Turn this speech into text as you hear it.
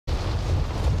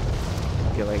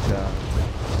get like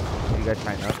if you guys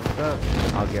sign up and stuff,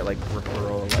 I'll get like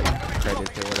referral like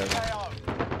credits or whatever.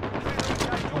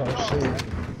 Oh shit.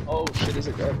 Oh shit, there's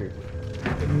a guy here.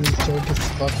 These jokes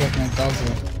fuck like 9,000.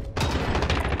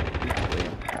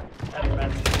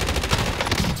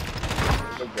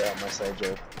 Look that on my side,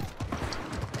 Joe.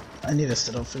 I need to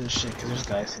sit up for this shit because there's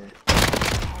guys here.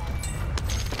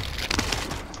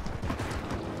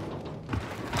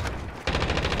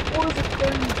 What is it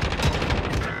doing?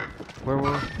 Where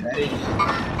were we?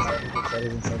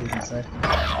 Inside.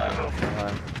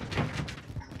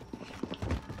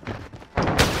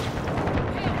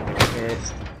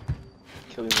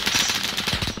 Kill me with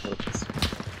a C.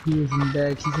 He's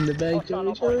in the back,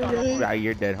 Joey. Ah,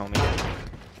 you're dead, homie.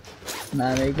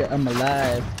 Nah, nigga, I'm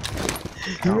alive.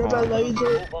 You know about life,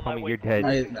 Joey? Homie, you're dead.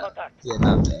 Yeah,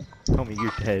 not dead. Homie,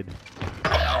 you're dead.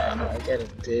 I get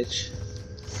it, bitch.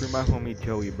 Free my homie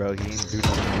Joey, bro. He ain't do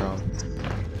nothing wrong.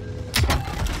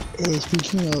 Hey,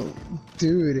 speaking of,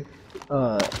 dude,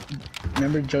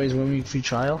 remember Joey's 1 week free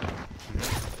trial?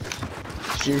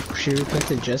 She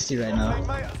requested Jesse right now.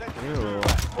 Ew.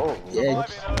 Oh,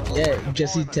 Yeah,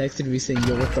 Jesse texted me saying,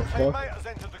 yo, what the fuck?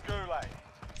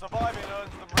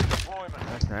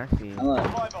 That's nasty.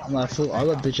 I'm like, fool, all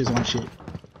the bitches want shit.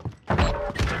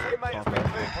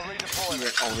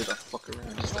 all the fuck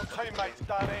around.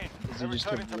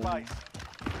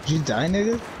 Did you die,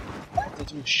 nigga?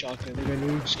 That's with shotgun. Nigga, I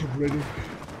know you just get ready.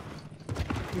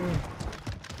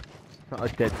 A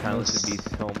dead silence would be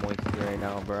so moist right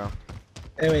now, bro.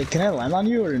 Hey, wait, can I land on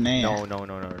you or nay? No.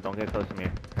 Don't get close to me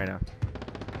right now.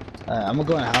 I'm gonna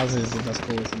go in houses if that's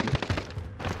cool with you.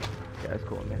 Yeah, that's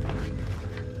cool, man.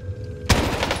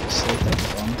 Say that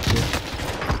funk shit.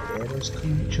 Eres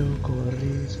con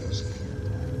chocorrizos.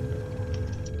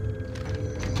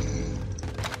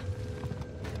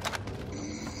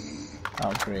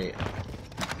 Oh, great.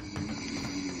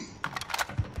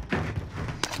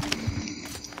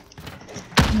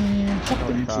 Man, fuck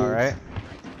them kids. Alright.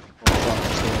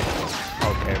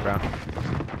 Okay, bro.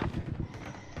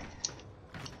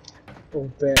 Oh,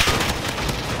 bet.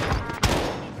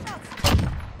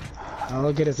 All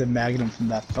I'll get is a magnum from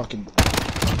that fucking...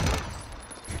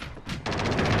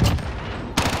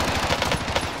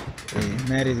 Hey,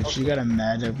 Maddie, did you got a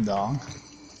magnum dong?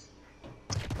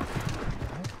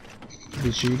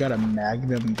 Did you got a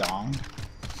magnum dong?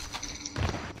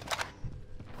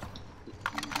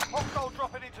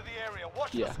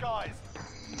 Yeah.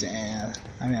 Damn.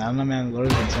 I mean, I don't know, man.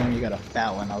 Laura's been telling me you got a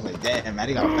fat one. I was like, damn,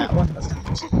 Maddie got a fat one? That's kind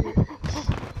of weird.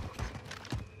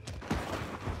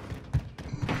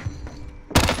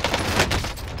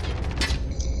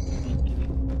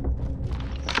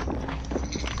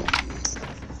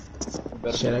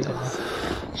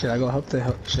 Should I go help the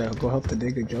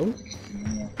nigga Joe?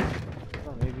 Yeah.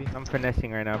 Oh, maybe. I'm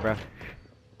finessing right now, bro.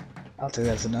 I'll take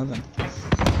that as another.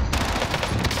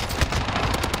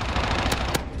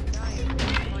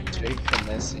 Straight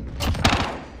finessing.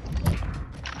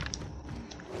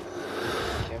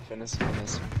 Can't finessing.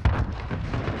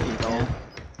 You can.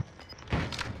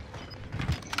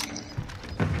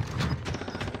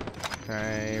 Can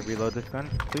I reload this gun,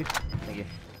 please? Thank you.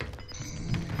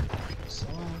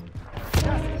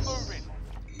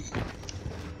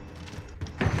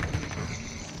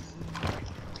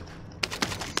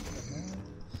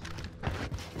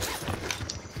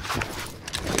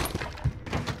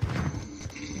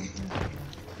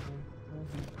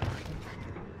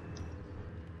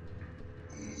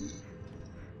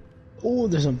 Oh,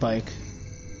 there's a bike.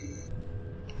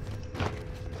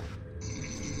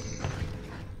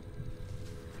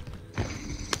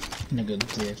 Nigga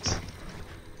dipped.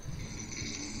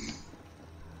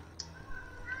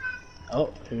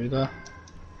 Oh, here we go.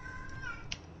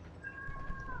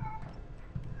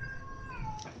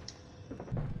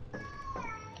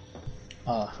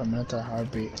 Oh, from another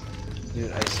heartbeat.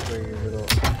 Dude, I swear your little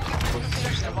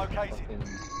fucking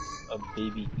a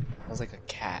baby. I was like a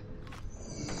cat.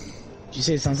 Did you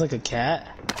say it sounds like a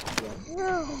cat?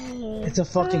 It's a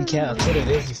fucking cat. That's what it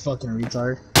is, you fucking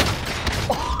retard.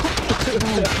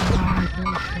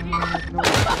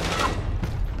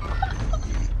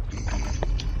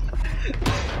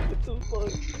 What the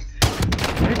fuck?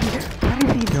 How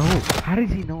did he know? How did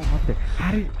he know I'm up there?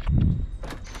 How did...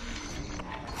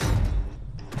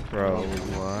 Bro,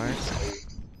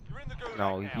 what?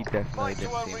 No, he definitely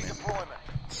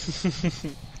didn't see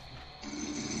me.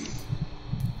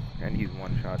 And he's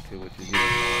one shot too, which is even more.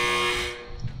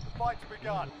 The fight's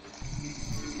begun.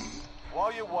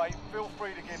 While you wait, feel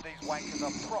free to give these wankers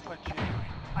a proper chew.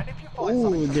 And if you find Ooh,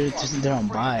 something they're to just they're on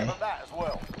buy. that as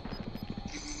well.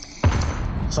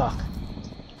 Fuck.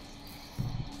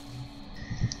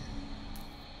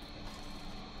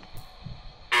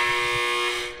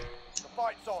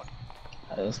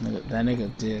 That nigga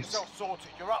did. Yourself sorted.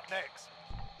 You're up next.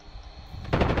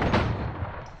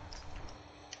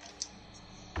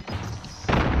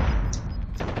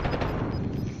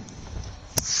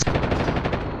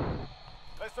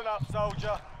 Listen up,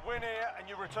 soldier. Win here and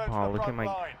you return to Oh, the look at front my.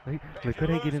 line. Look what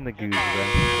I get in the goose, bro.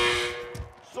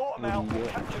 Sort them out and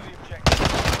capture the objective.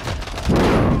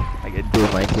 I get dual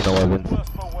 1911. Worse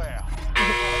for wear.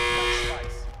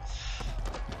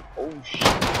 Oh shit. I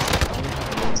only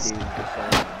have 1 day to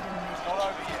decide. It's not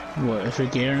over yet. What, if you're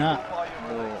gay or not? No, I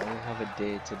only have a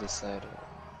day to decide.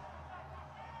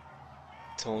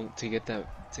 To get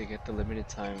the limited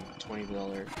time $20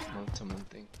 month to month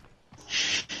thing.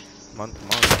 Month to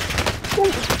month.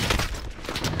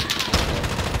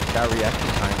 That reaction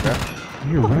time, bro.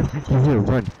 You hear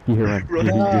run. You hear run. Run.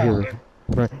 You hear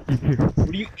run. What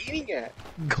are you aiming at?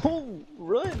 Go,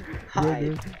 run,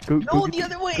 hide. Go, No, go the get,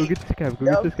 other way. Go get the scab. Go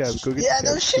get the scab. Go get Yeah, the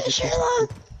no scab. shit,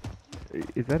 Sherlock.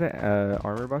 Is that a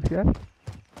armor box you have?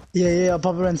 Yeah, I'll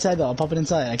pop it inside though. I'll pop it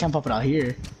inside. I can't pop it out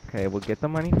here. Okay, we'll get the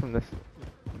money from this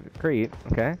crate,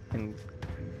 okay? And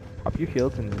pop your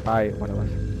shields and buy one of us.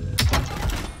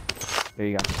 There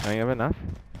you go. Now you have enough?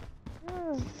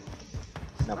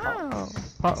 Now pop. Oh.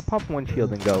 Pop one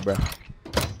shield and go, bro.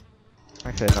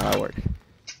 Actually, no, that works.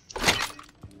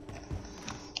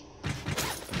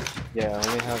 Yeah, I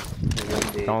only have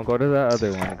 1 day. Don't go to the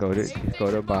other one. Just go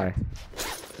to buy.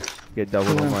 Get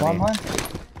double the money.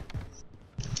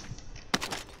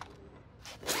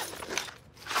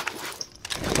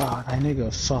 Fuck, that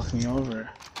nigga fucked me over.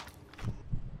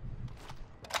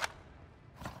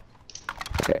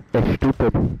 Okay, that's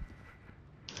stupid.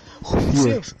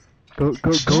 Here.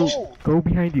 Go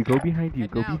behind you. Go behind you.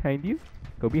 Go behind you.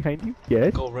 Go behind you.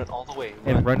 Yes. Go run all the way.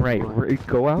 And run right.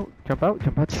 Go out. Jump out.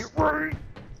 Jump out. To your right.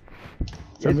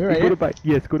 Yes, From right go to buy.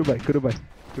 Yes. Go to buy. Go to buy.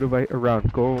 Go to buy.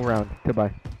 Around. Go around to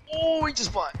buy. Oh, he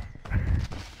just bought.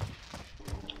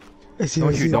 Don't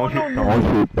shoot. Don't shoot. Don't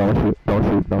shoot. Don't shoot. Don't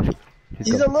shoot. Don't shoot.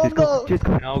 He's a logo. Just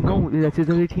go. Now No, that's his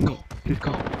other teammate. Just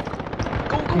go.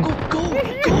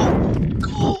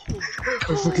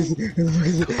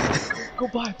 Go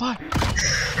buy.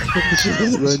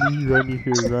 Run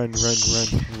here.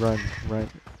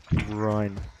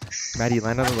 Run. Maddie,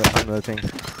 land on the thing.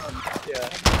 Yeah.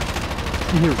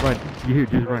 You here,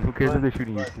 just run. Who cares if they're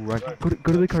shooting you? Run. Go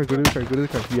to the car. You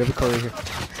have a car right here.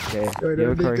 Yeah, you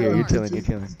have a car here. You're chilling.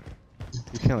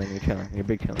 You're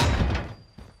big chilling.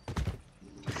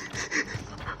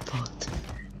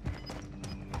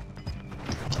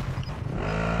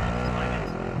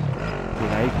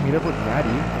 Now you can meet up with Maddie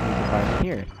and you can find him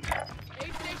here.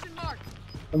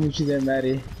 I'll meet you there,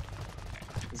 Maddie.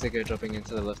 There's a guy jumping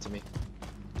into the left of me.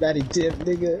 Maddie dip,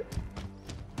 nigga.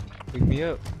 Pick me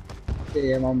up.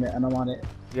 Yeah, I'm on it. I'm on it.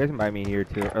 You guys can buy me here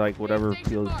too, or like whatever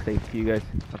feels safe to you guys.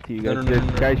 Up to you guys. No,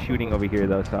 There's guys shooting over here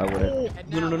though, so I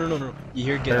wouldn't. No. You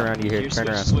hear get Turn out. around, you hear, turn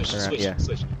around, Switch. turn around, yeah.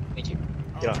 Switch. Thank you.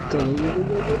 Get off. Go. Right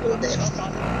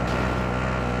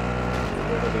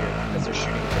over here. As they're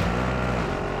shooting.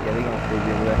 Yeah, they're going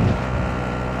crazy over there.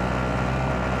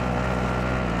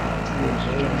 The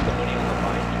money on the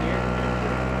line here.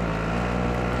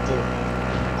 Dude,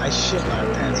 I shit my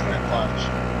pants in my clutch.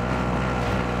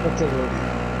 What's the road?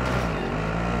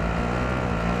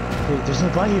 Wait, there's no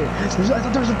buy here. I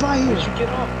thought there was a buy here. Where'd you get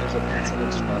off? There's a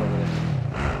someone just bought over there.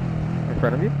 In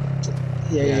front of you?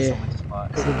 Yeah. Someone just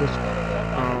bought. You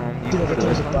Dude, I can thought there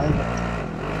was a buy here.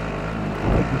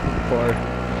 Before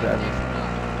that,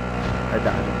 I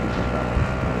died in pieces now.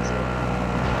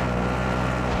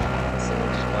 Someone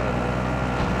just bought over there.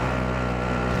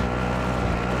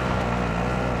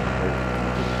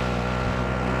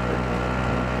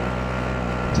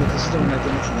 Dude, this is the one I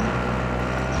think it's now.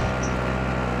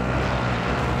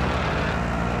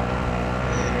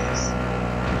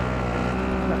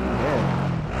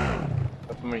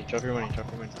 Drop your money.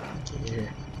 Here.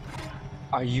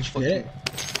 Are you fucking... Yeah.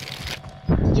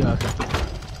 Yeah.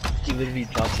 He literally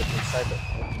drops it inside the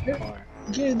fucking car.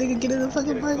 Get it, nigga, get in the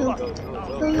fucking bike.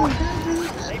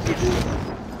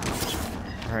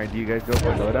 Alright, do you guys go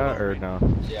for loadout or no?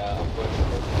 Yeah, I'm going to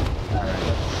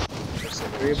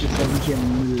Hurry up before we get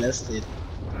molested.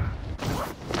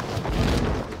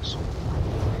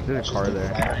 There's a car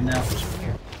there. Right now.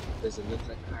 Does it look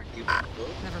like a car?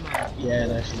 Never mind. Yeah,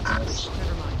 it actually does.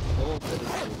 Never mind. Oh, that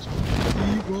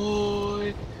is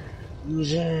boy.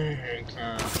 Loser. Being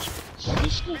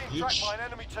tracked by an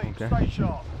enemy team. Okay. Stay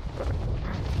sharp. Oh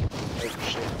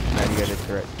shit. Now you got a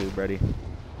turret too, buddy.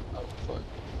 Oh fuck.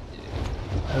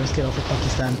 I always get off of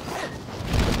Pakistan.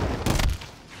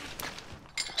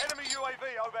 Enemy UAV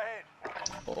overhead.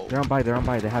 Oh. They're on buy.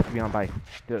 They have to be on buy.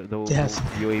 The Yes.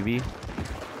 UAV.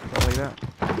 Stuff like that.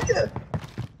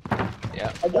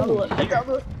 Yeah. I got one. I got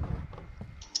one.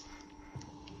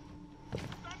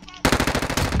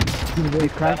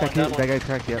 He's cracked. Down one. That guy's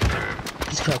cracked. Yep.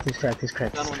 He's cracked. He's cracked. He's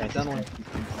cracked. Down He's one, cracked. down one.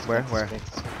 Where? Where?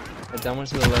 Down one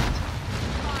to the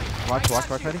left. Watch,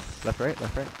 ready? Left, right.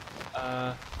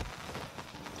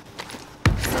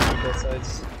 Both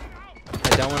sides.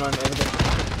 Down one on over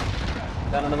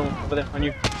there. Down another one over there on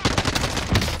you.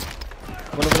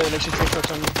 One over there next to your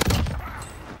trucks on you.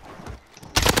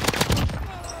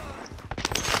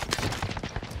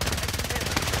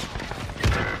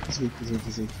 He's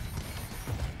weak.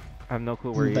 I have no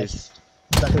clue where he is.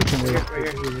 Back of the chamber.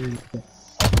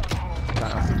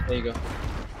 There you go.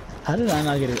 How did I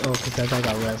not get it? Oh, because that guy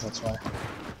got res, that's why.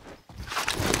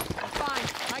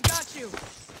 Fine, I got you.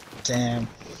 Damn. I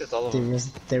think that's all of them.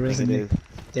 There is a new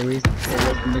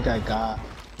guy got.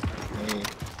 Hey.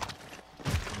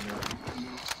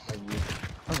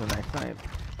 That was a nice snipe.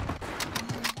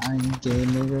 I'm gay,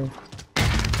 nigga.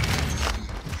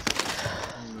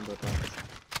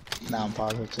 Now I'm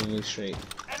positively straight.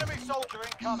 Enemy soldier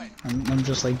incoming. I'm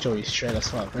just like Joey, straight as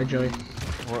fuck, right, Joey?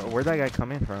 Where'd that guy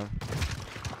come in from?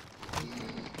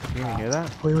 You even hear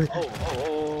that? Wait.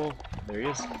 Oh. There he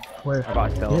is. Where? About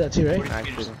You stealth. hear that too, right?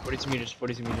 42 meters.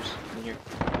 42 meters. In here.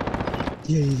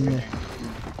 Yeah, he's in there.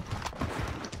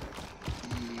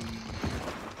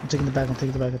 I'm taking the back. I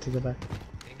think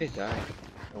they died.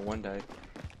 Or one died.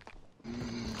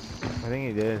 I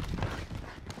think he did.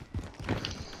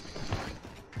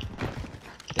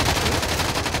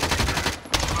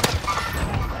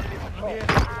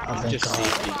 Oh, thank Just God.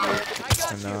 safety, dude. I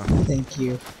got I you. know. Thank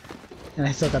you. And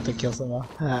I still got the kill somehow.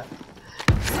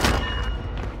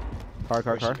 Car.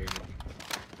 Gotta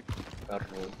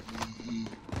roll.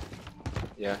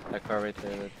 Yeah, that car right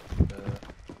there.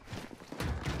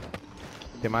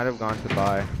 They might have gone to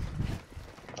buy.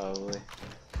 Probably.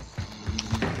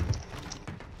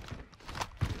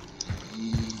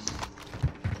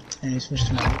 And he's switched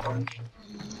to my weapon.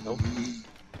 Nope.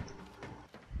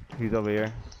 He's over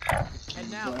here.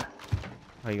 And now,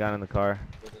 Oh, he got in the car.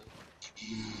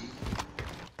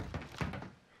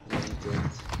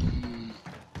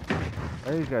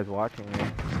 Why are these guys watching me?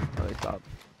 Oh, they stopped.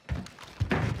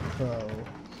 Bro.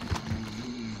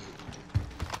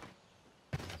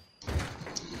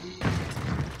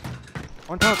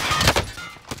 On top!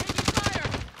 fire.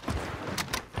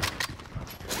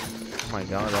 Oh my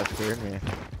god, that scared me.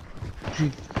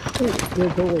 Gee.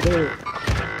 Oh, go.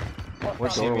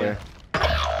 What See me. doorway?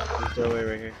 This doorway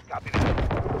right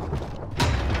here.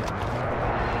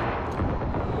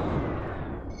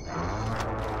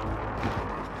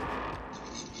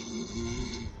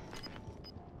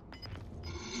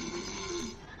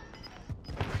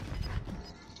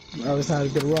 Oh, it's not a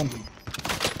good run.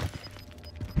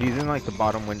 He's in like the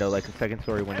bottom window, like the second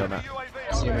story window Enemy now.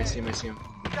 UAV See him, I overhead. see him.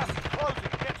 Just closing.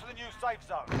 Get to the new safe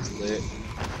zone. It's lit.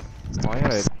 Oh, I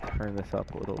gotta turn this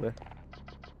up a little bit.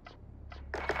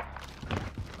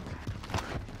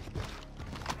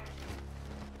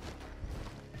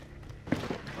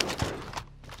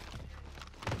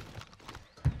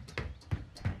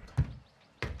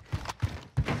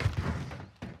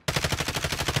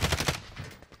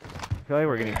 I feel like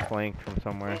we're getting flanked from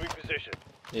somewhere.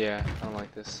 Yeah, I don't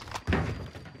like this.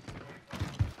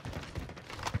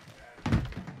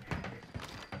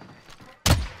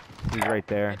 He's right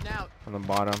there, Heading out. on the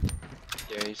bottom.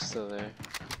 Yeah, he's still there.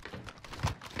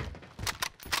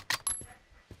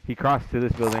 He crossed to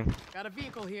this building. Got a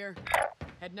vehicle here.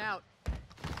 Heading out.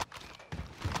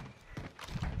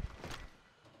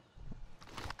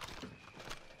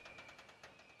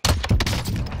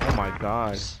 Oh my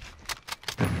god.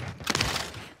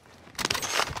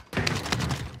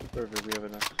 Perfect, we have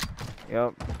enough.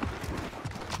 Yep.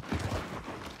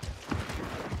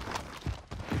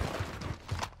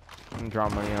 I'm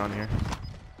drop money on here.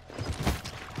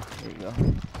 There you go.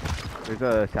 There's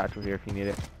a satchel here if you need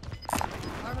it.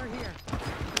 Armor here.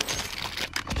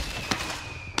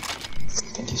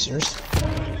 Thank you, sirs.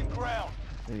 Losing ground.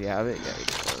 Do you have it? Yeah, you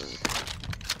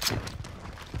do.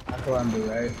 I can run blue,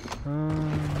 right?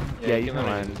 Yeah, Yeah, you you can can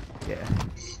run run. Yeah.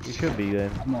 You should be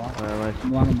good. I'm on. Unless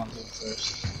I'm on blue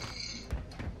first.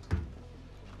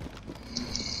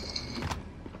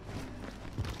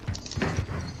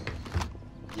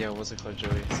 Yeah, what's it called,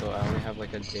 Joey? So I only have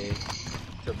like a day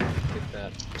to get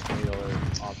that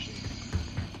 $20 option.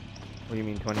 what do you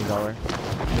mean $20?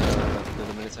 The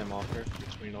limited time offer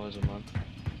for $20 a month.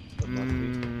 A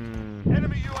monthly.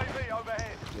 Enemy UAV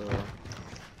overhead. So,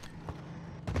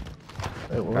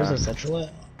 Wait, where was the central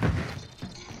at?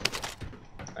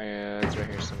 it's right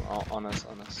here, so on us.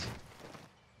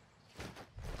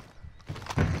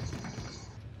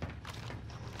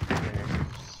 Right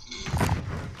here.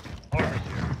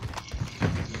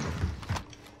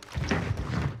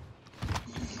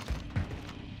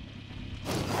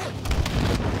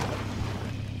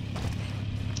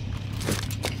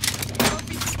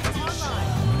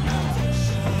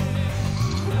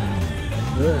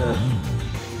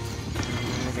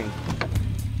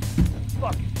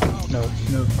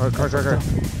 Car.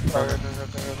 Car.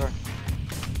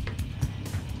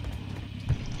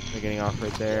 They're getting off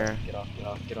right there. Get off.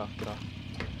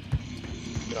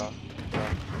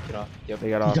 Yep. They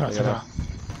got off. They got off.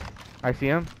 I see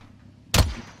him.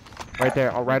 Right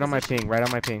there. Oh, right on my ping. Right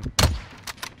on my ping.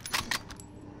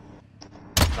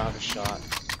 I have a shot.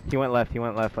 He went left.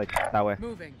 Like that way.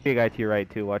 Moving. See a guy to your right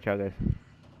too. Watch out, guys.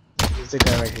 There's the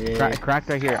guy right here. Cracked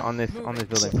right here on this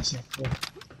building.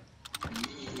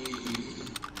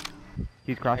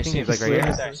 He's crossing. He's like right here.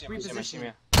 I see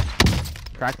him.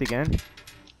 Cracked again.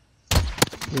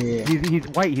 Yeah. He's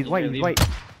white. He's white. Moving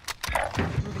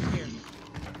here.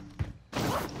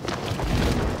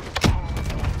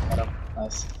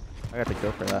 Nice. I got the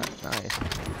kill for that. Nice.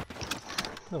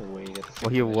 No way. You get the Well,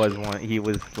 he was one. He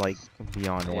was like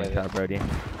beyond Yeah, one yeah. shot, Brody.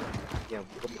 Yeah,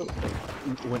 what the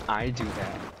when I do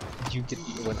that, you get you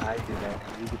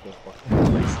get the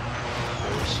fucking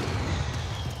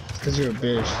Cause you're a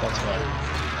bitch, that's why.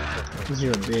 Cause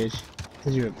you're a bitch.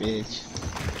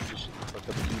 fuck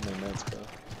up my nuts, bro.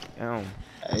 Damn.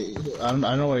 I don't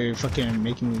know why you're fucking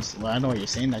making me. Well, I know why you're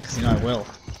saying that, cause you know I will.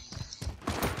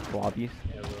 Swabbies.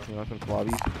 You want some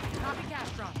swabbies? Copy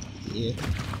Castro. Yeah.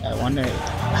 One night,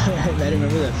 I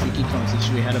remember that freaky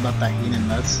conversation we had about tahini and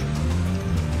nuts.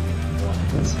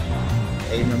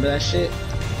 Hey, you remember that shit?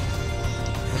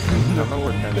 I'm not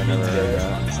pretending I never heard that.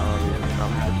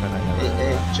 I'm pretending I never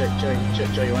heard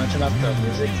Hey, Joe, you wanna turn off the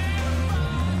music? that.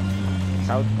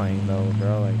 How's playing though,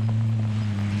 bro? Like,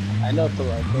 I know, but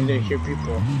like, we need to hear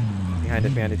people. behind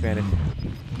us.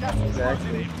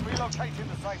 Exactly. Relocating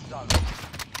the safe zone.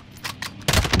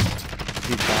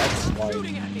 He's back.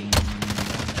 Shooting at me.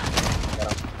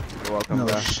 You're welcome, No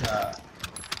bro. shot.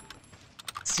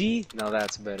 See? Now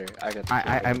that's better. I got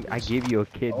the I gave you a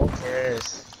kid, Who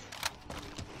cares?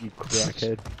 you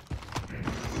crackhead.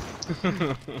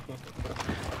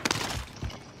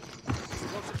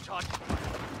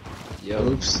 Yo.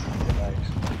 Oops.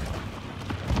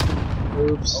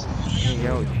 Oops.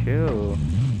 Yo, chill.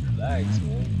 Relax,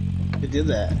 man. Who did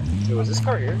that? Yo, was this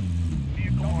car here?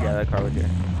 Yeah, that car was here.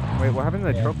 Wait, what happened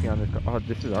to the trophy on this car? Oh,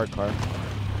 this is our car.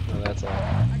 No, that's all.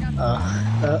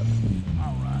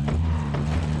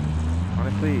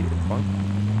 Honestly,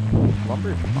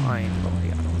 lumber's fine, but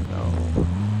like,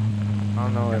 I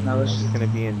don't know if No, let's it's just- gonna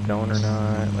be in zone or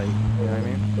not. Like, you know what I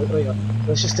mean? Wait,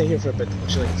 let's just stay here for a bit.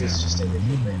 Actually, like this, just stay here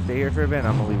for a bit. Stay here for a bit.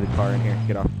 I'm gonna leave the car in here.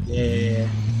 Get off. Yeah.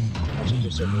 I should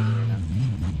just start moving right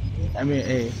now. I mean,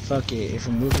 hey, fuck it. If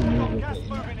we move, we move. Gas You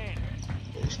know. moving in.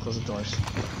 Yeah, just close the doors.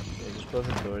 Yeah, just close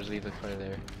the doors, leave the car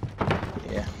there.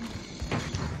 Yeah.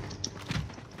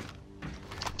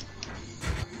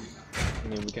 I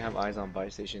mean, we can have eyes on buy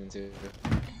station too.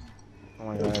 Oh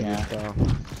my god, Yeah. so.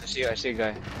 I see a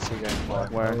guy. Far.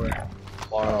 Where?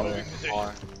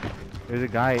 Far. There's a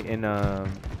guy in like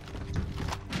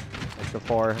the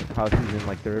 4 houses in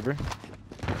like the river.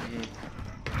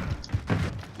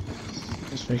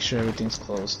 Just make sure everything's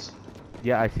closed.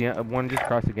 Yeah, I see one just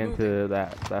crossed again to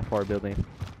that far building.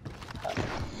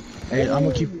 Hey, I'm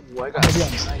gonna keep. Why I'm gonna be on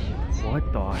site.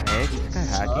 What the heck? Is this guy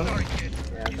hacking?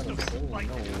 Yeah, I thought it was someone.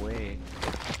 No way.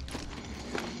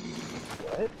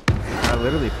 I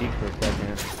literally peeked for a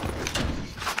second.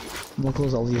 I'm gonna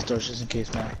close all these doors just in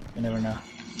case, man. You never know.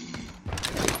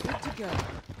 Good to go.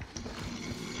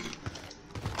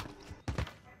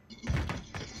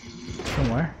 From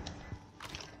where?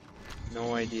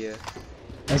 No idea.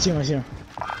 I see him.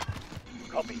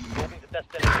 Copy. Moving to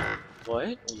destination.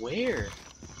 What? Where?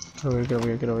 Get over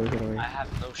here. I have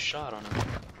no shot on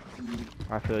him.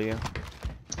 I feel you.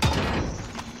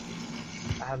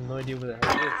 I have no idea where the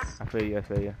hell he is. I feel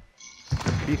you.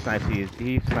 He snipes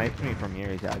me from here,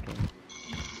 he's hacking.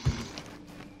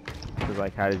 Cause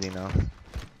like, how does he know?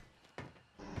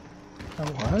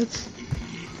 What?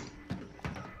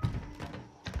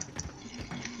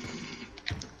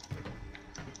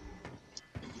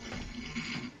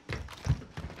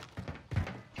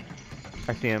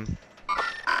 I see him.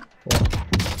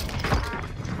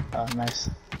 Oh, nice.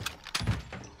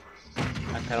 I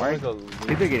kinda Why- wanna go Kids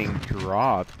loot. are getting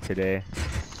dropped today.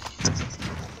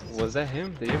 Was that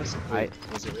him? Did he have a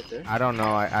was it right there? I don't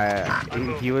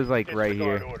know. He was like right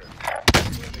here.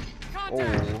 Oh,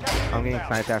 I'm getting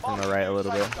sniped at from the right a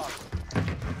little bit.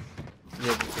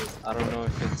 Yeah, because I don't know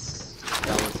if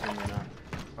that was him or not.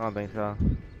 I don't think so.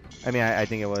 I mean, I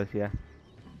think it was, yeah.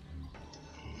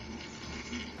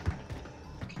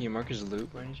 Can you mark his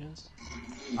loot by any chance?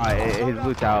 His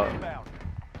loot's out.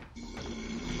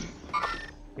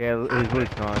 Yeah, his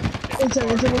loot's gone. Inside,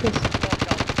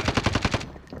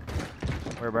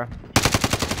 Where, bro?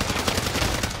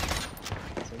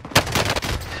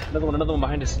 Another one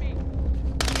behind us.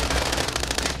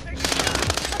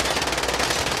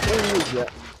 Yeah.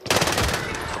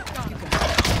 You got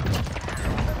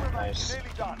it. Nice. Nearly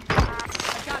done. I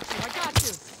got you. I got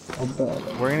you. Oh,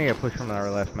 bad. We're gonna get pushed from our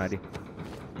left, Maddie.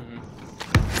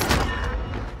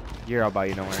 You're out by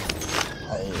you, don't worry.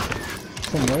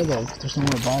 From where though? There's no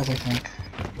more balls, I think.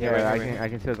 Yeah, right I here.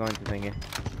 can still go into thingy.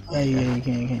 Yeah, you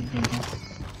can.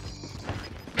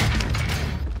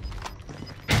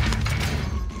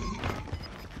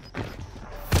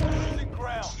 Losing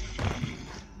ground.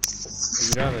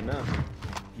 You don't have enough.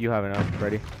 You have enough,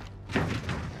 ready?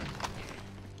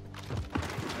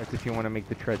 That's if you want to make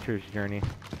the treacherous journey.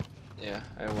 Yeah,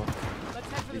 I will. Let's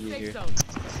head for the You safe here. zone.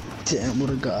 Damn, what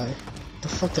a guy. The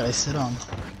fuck did I sit on?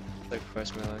 Like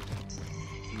first my life.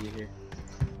 You here.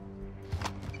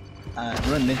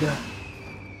 Run, nigga.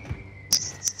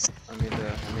 I made a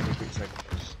quick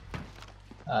sacrifice.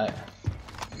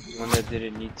 One that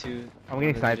didn't need to. I'm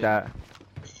gonna snipe that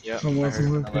Yeah. From where,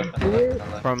 from where? I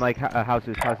left. from like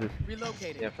houses.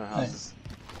 Relocating. Yeah, from houses.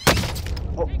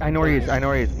 Oh, I know where he is.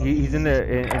 He's in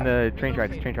the train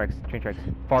tracks.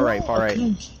 Far right.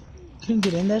 Couldn't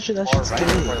get in that shit. That Far shit's right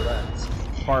scary. or far left?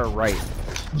 Far right.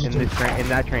 In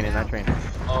that train.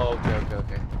 Oh,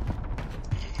 okay.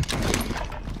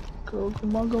 Go,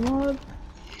 come on.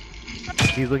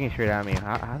 He's looking straight at me.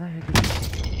 How the heck is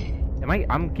he?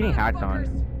 I'm getting hacked on.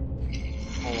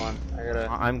 Hold on, I gotta.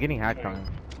 I'm getting hacked on.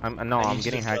 I'm I need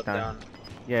getting to hacked drop on. down.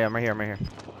 Yeah, I'm right here.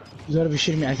 You gotta be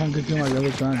shitting me. I can't get through my yellow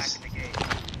guns. Do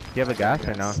you have a gas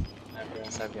or no? I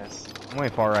have gas. I'm going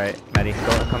far right. Maddie,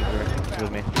 come through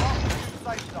with me.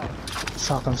 Safe zone.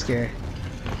 Fuck, I'm scared.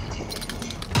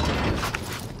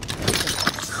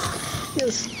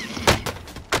 Yes.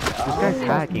 This guy's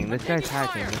hacking.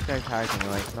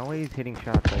 Like, no way he's hitting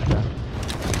shots like that.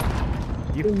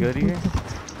 You good here?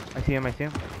 I see him. What?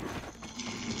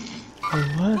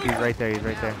 He's right there.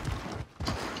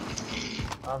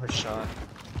 I have a shot.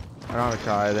 I don't have a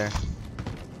shot either.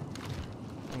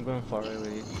 I'm going far right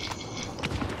with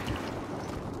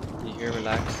you. You here?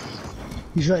 Relax.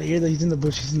 He's right here though. He's in the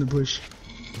bush.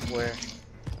 Where?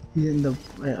 He's in the.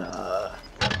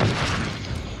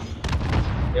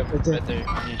 Yep, Right there. right there.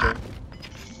 On you, Joe.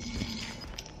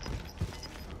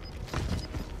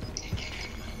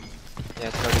 Yeah,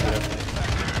 it's hard to get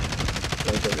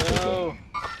up there. No!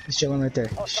 He's chilling right there.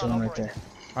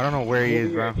 I don't know where he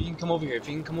is, bro. If you can come over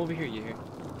here, you here.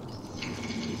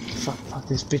 Fuck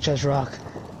this bitch ass rock.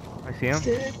 I see him. I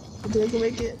think I can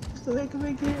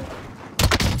make it.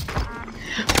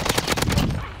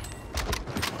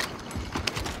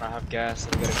 I have gas,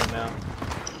 I gotta go now.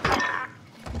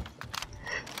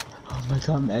 Oh my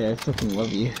god, man, I fucking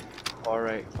love you. Far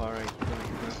right. Keep going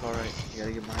far right. You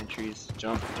gotta get behind trees.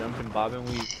 Jump and bob and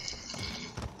weave.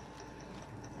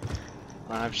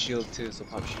 I have shield too, so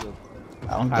pop shield.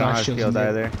 I don't I don't have shield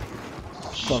either.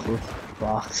 Fuck with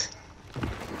box.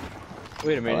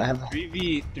 Wait a minute. I have-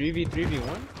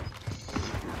 3v1?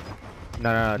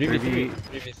 No.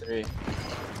 3v3.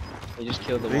 They just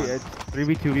killed the one.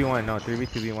 3v2v1. No,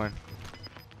 3v2v1.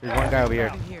 There's one guy over here.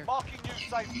 Moving here. Marking new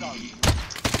safe zone.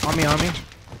 On me.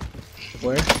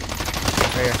 Where?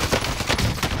 Right here.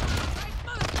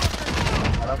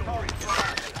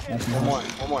 One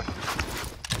more.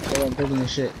 Oh, I'm building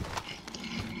this shit.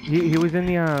 He was in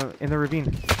the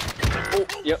ravine. Oh,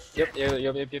 yep.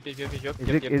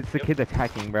 It's the kid that's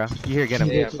hacking, bro. You here, get him.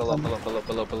 Yeah, below.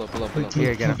 Wait,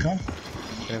 Here, get him. come?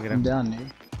 Get I'm him. down,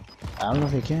 dude. I don't know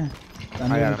if I can. I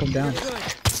know I you got come him. down. Good.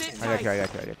 Sit I got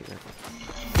tight. you.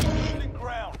 Losing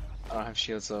ground. I don't have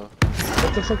shield, so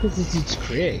What the fuck is this dude's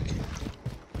Craig?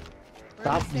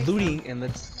 stop looting and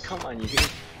let's come on, you hear?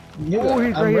 Nigga, Oh,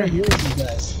 he's I'm right right here. here with you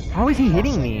guys. How is he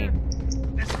hitting me?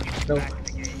 No.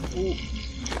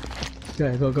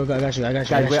 Okay, go, I got you.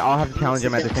 Guys, wait, I'll have to challenge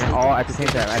him at the same time. Stay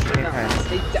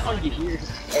down, you hear?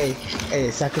 Hey,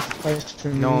 sacrifice for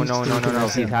me. No. so you can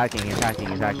He's hacking,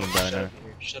 bro. No.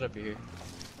 Shut up, you hear?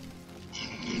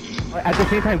 At the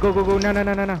same time, go. No.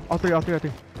 All three.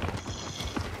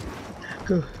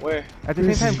 Go. Where? At the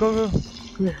same time, go.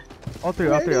 Come here. All three.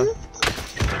 Oh,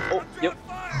 yep.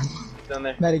 Down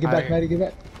there. Maddie, get back.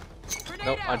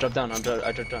 Nope, I dropped down. You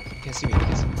can't see me.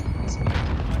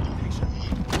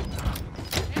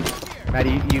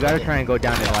 Maddie, you gotta try and go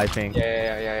down in the live thing.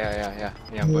 Yeah.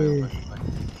 I'm going.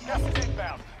 Gas is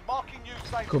inbound. Marking new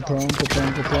safe Go zone. prone.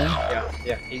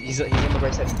 Yeah. He's on the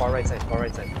right side, far right side.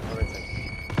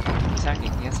 He's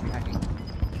hacking. He has to be hacking.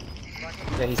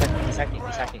 Yeah, he's hacking.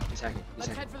 Let's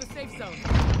head for the safe zone.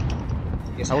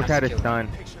 I wish I had a stun.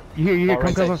 You here, Far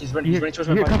right come. side. He's running towards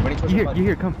my body, running towards my body. You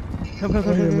here, come. Come. I'm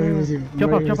right with you.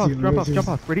 Jump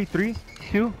off. Ready? 3,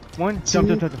 2, 1. Jump.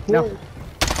 Now.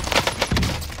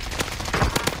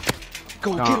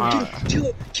 Go,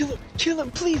 kill him,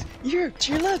 please! Here,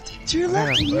 to your left,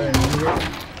 Yeah.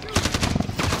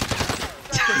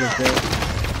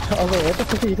 I was like, what the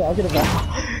fuck are you talking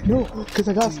about? No, because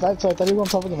I got sniped, so I thought he was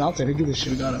on top of the mountain. I could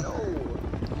should have got him.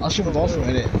 I'll shoot him also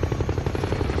in it.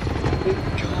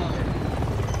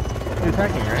 You're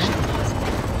attacking, right?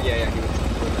 Yeah, he was.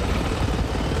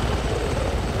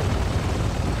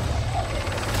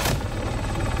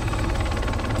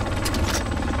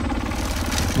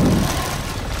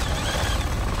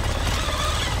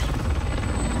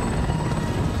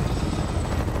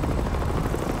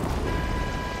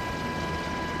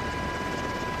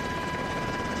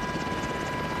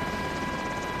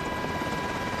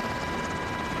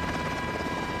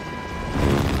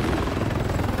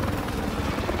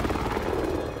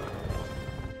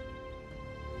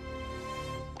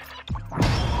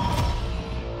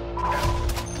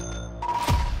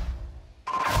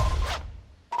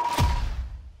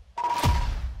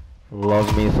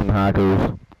 Love me some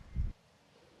hackers.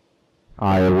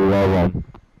 I love them.